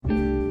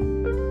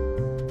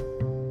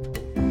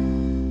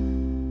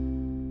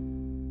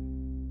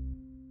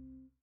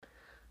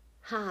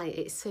Hi,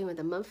 it's Sue with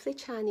the monthly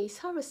Chinese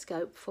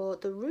horoscope for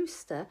the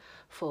rooster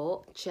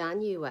for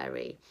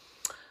January.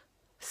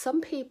 Some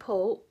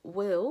people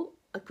will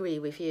agree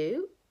with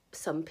you,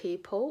 some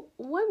people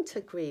won't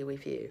agree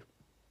with you.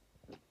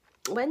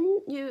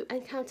 When you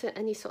encounter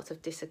any sort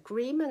of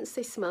disagreements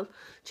this month,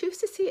 choose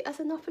to see it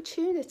as an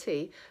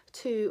opportunity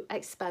to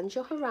expand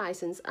your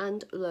horizons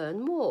and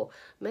learn more.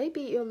 Maybe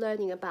you're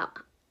learning about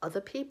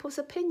other people's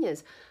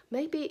opinions.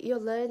 Maybe you're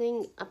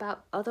learning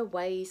about other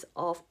ways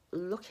of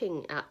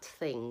looking at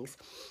things.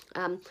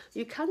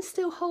 You can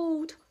still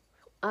hold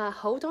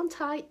on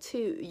tight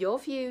to your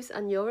views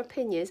and your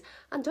opinions,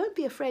 and don't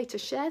be afraid to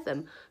share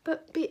them,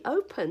 but be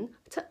open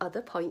to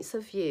other points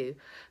of view.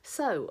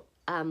 So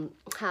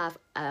have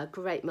a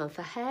great month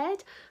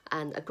ahead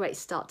and a great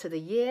start to the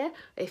year.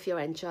 If you're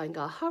enjoying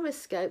our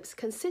horoscopes,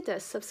 consider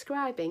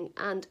subscribing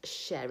and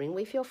sharing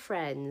with your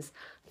friends.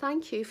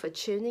 Thank you for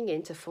tuning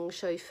in to Feng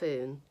Shui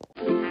Foon.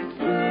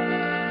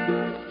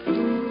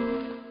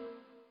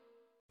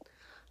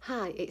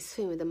 Hi, it's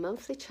Foon with the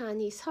monthly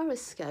Chinese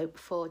horoscope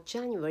for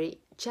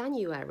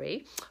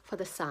January for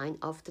the sign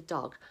of the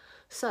dog.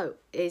 So,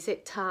 is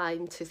it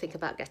time to think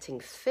about getting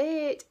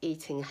fit,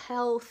 eating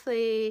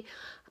healthy,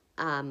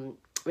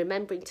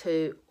 remembering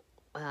to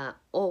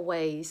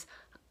always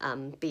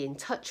be in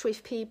touch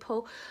with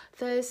people?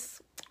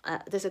 There's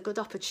a good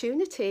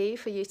opportunity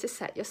for you to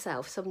set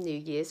yourself some New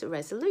Year's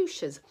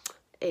resolutions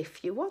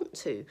if you want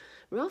to.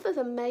 Rather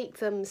than make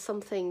them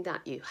something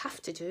that you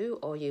have to do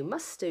or you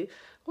must do,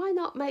 why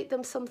not make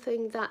them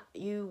something that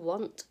you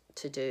want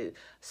to do?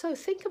 So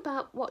think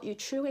about what you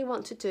truly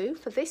want to do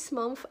for this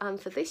month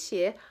and for this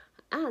year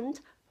and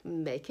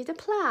make it a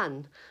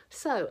plan.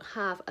 So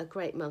have a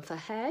great month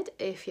ahead.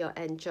 If you're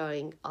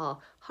enjoying our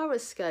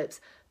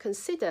horoscopes,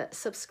 consider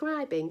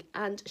subscribing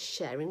and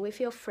sharing with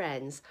your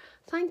friends.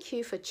 Thank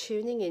you for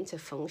tuning in to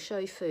Feng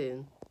Shui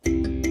Foon.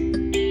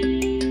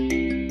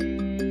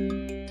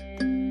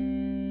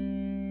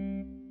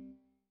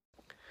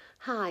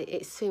 Hi,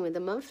 it's Sue with the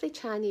monthly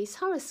Chinese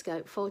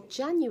horoscope for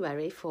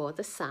January for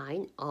the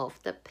sign of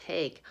the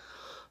pig.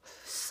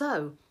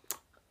 So,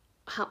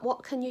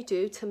 what can you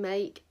do to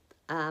make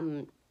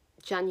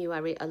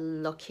January a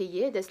lucky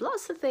year? There's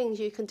lots of things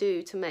you can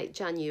do to make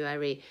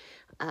January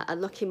a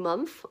lucky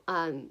month,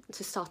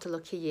 to start a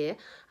lucky year.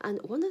 And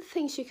one of the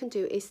things you can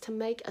do is to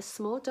make a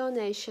small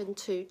donation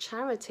to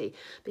charity,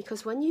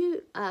 because when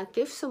you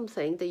give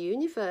something, the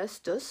universe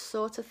does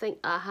sort of think,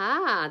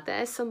 aha,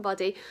 there's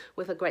somebody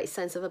with a great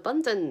sense of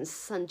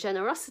abundance and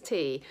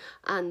generosity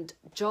and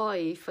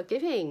joy for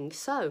giving.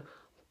 So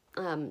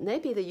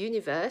maybe the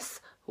universe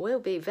will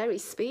be very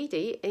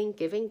speedy in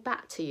giving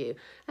back to you.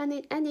 And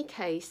in any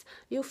case,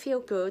 you'll feel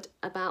good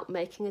about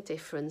making a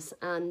difference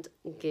and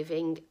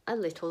giving a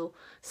little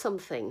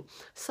something.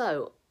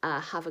 So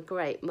have a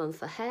great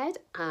month ahead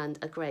and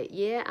a great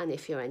year. And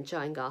if you're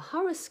enjoying our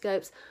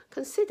horoscopes,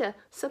 consider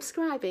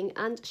subscribing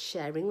and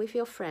sharing with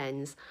your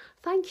friends.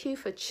 Thank you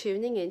for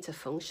tuning in to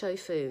Feng Shui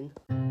Foon.